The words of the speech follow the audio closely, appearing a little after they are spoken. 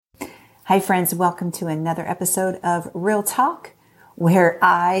Hi, friends. Welcome to another episode of Real Talk, where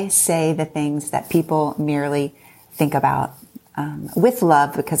I say the things that people merely think about with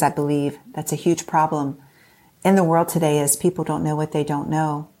love, because I believe that's a huge problem in the world today is people don't know what they don't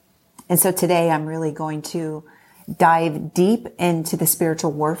know. And so today I'm really going to dive deep into the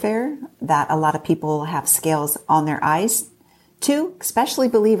spiritual warfare that a lot of people have scales on their eyes to, especially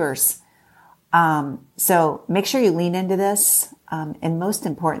believers. So make sure you lean into this. And most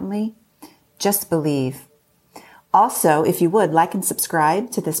importantly, just believe. Also, if you would, like and subscribe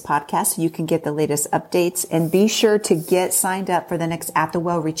to this podcast so you can get the latest updates, and be sure to get signed up for the next At the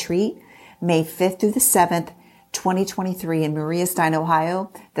Well retreat, May 5th through the 7th, 2023 in Maria Stein,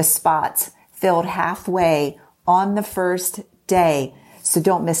 Ohio. The spots filled halfway on the first day. So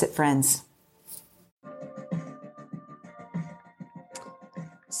don't miss it, friends.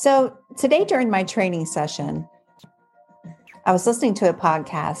 So today during my training session, I was listening to a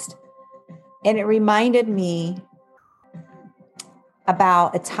podcast, and it reminded me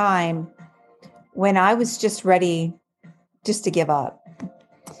about a time when I was just ready just to give up.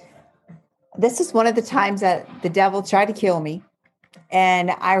 This is one of the times that the devil tried to kill me. And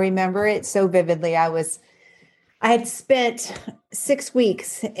I remember it so vividly. I had spent 6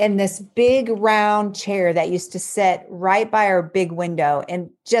 weeks in this big round chair that used to sit right by our big window and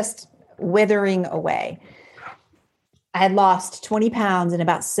just withering away. I had lost 20 pounds in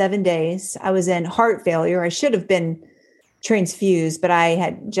about 7 days. I was in heart failure. I should have been transfused, but I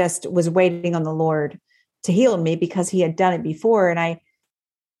had just was waiting on the Lord to heal me because he had done it before. And I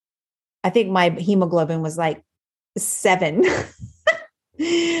think my hemoglobin was like 7.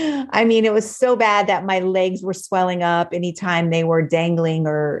 I mean, it was so bad that my legs were swelling up anytime they were dangling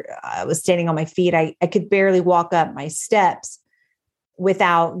or I was standing on my feet. I could barely walk up my steps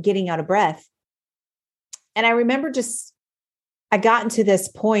without getting out of breath. And I remember I got into this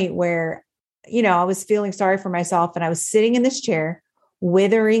point where, I was feeling sorry for myself and I was sitting in this chair,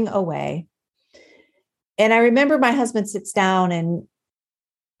 withering away. And I remember my husband sits down and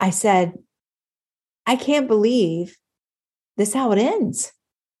I said, I can't believe this is how it ends.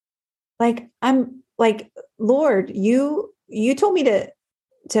 Like, I'm like, Lord, you told me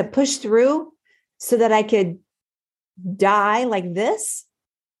to push through so that I could die like this.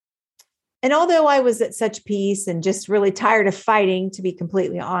 And although I was at such peace and just really tired of fighting, to be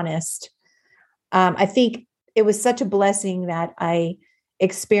completely honest, I think it was such a blessing that I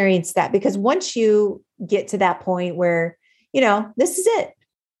experienced that, because once you get to that point where, this is it,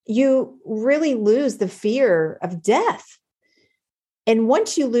 you really lose the fear of death. And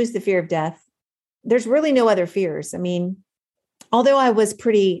once you lose the fear of death, there's really no other fears. I mean, although I was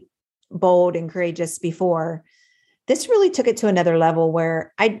pretty bold and courageous before, this really took it to another level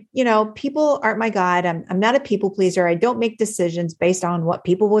where people aren't my God. I'm not a people pleaser. I don't make decisions based on what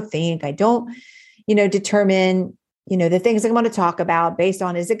people will think. I don't, determine, the things I want to talk about based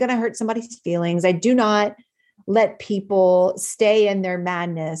on, is it going to hurt somebody's feelings? I do not let people stay in their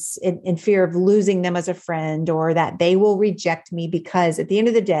madness in fear of losing them as a friend or that they will reject me, because at the end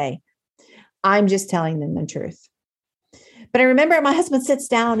of the day, I'm just telling them the truth. But I remember my husband sits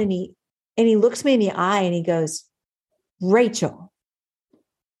down and he looks me in the eye and he goes, Rachel,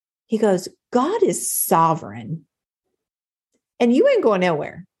 he goes, God is sovereign and you ain't going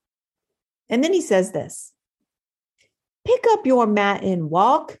nowhere. And then he says this, pick up your mat and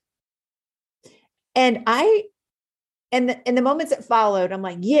walk. And in the moments that followed, I'm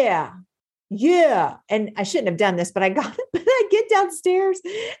like, yeah. And I shouldn't have done this, but I got it. But I get downstairs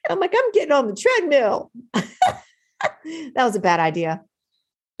and I'm like, I'm getting on the treadmill. That was a bad idea.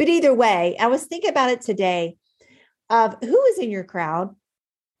 But either way, I was thinking about it today of who is in your crowd.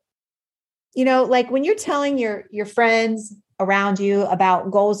 Like when you're telling your friends around you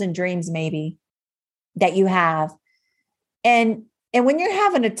about goals and dreams, maybe that you have. And when you're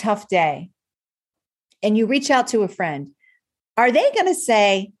having a tough day and you reach out to a friend, are they going to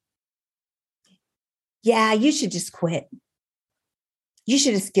say, yeah, you should just quit. You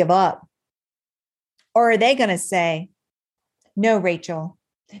should just give up. Or are they going to say, no, Rachel,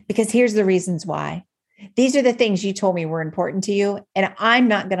 because here's the reasons why. These are the things you told me were important to you, and I'm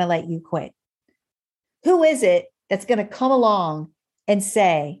not going to let you quit. Who is it that's going to come along and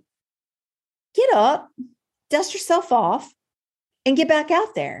say, get up, dust yourself off, and get back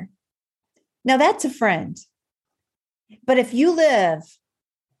out there? Now that's a friend. But if you live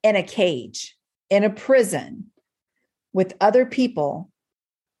in a cage, in a prison with other people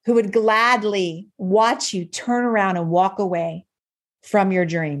who would gladly watch you turn around and walk away from your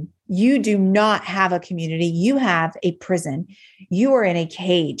dream, you do not have a community. You have a prison. You are in a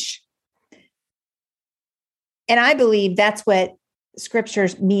cage. And I believe that's what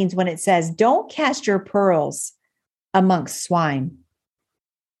scriptures means when it says, don't cast your pearls amongst swine.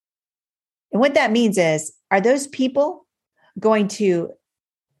 And what that means is, are those people going to,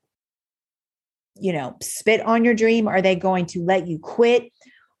 spit on your dream? Are they going to let you quit?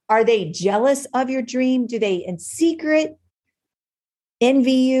 Are they jealous of your dream? Do they in secret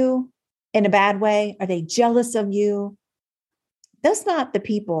envy you in a bad way? Are they jealous of you? That's not the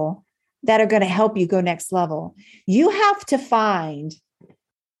people that are going to help you go next level. You have to find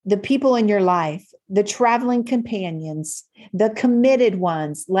the people in your life, the traveling companions, the committed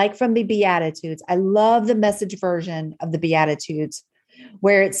ones, like from the Beatitudes. I love the Message version of the Beatitudes,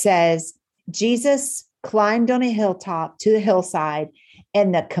 where it says, Jesus climbed on a hilltop to the hillside,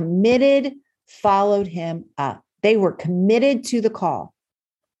 and the committed followed him up. They were committed to the call.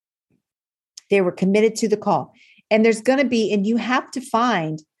 They were committed to the call. And there's going to be, and you have to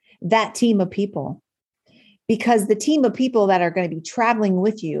find that team of people, because the team of people that are going to be traveling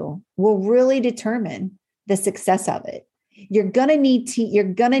with you will really determine the success of it. You're going to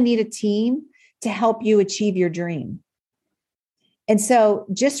need a team to help you achieve your dream. And so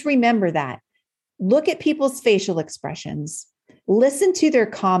just remember that. Look at people's facial expressions, listen to their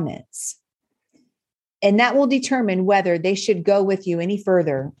comments, and that will determine whether they should go with you any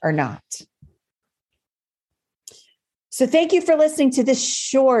further or not. So thank you for listening to this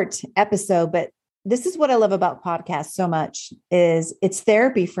short episode, but this is what I love about podcasts so much, is it's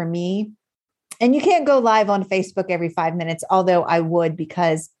therapy for me. And you can't go live on Facebook every 5 minutes, although I would,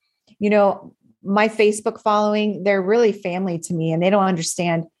 because, my Facebook following, they're really family to me, and they don't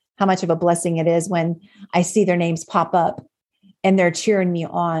understand how much of a blessing it is when I see their names pop up and they're cheering me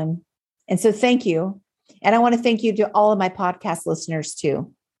on. And so thank you. And I want to thank you to all of my podcast listeners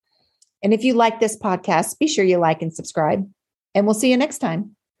too. And if you like this podcast, be sure you like and subscribe, and we'll see you next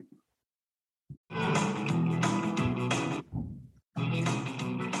time.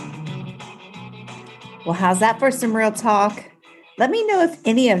 Well, how's that for some real talk? Let me know if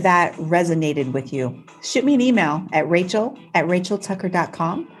any of that resonated with you. Shoot me an email at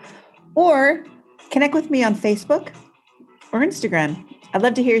rachel@racheltucker.com, or connect with me on Facebook or Instagram. I'd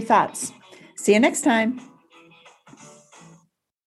love to hear your thoughts. See you next time.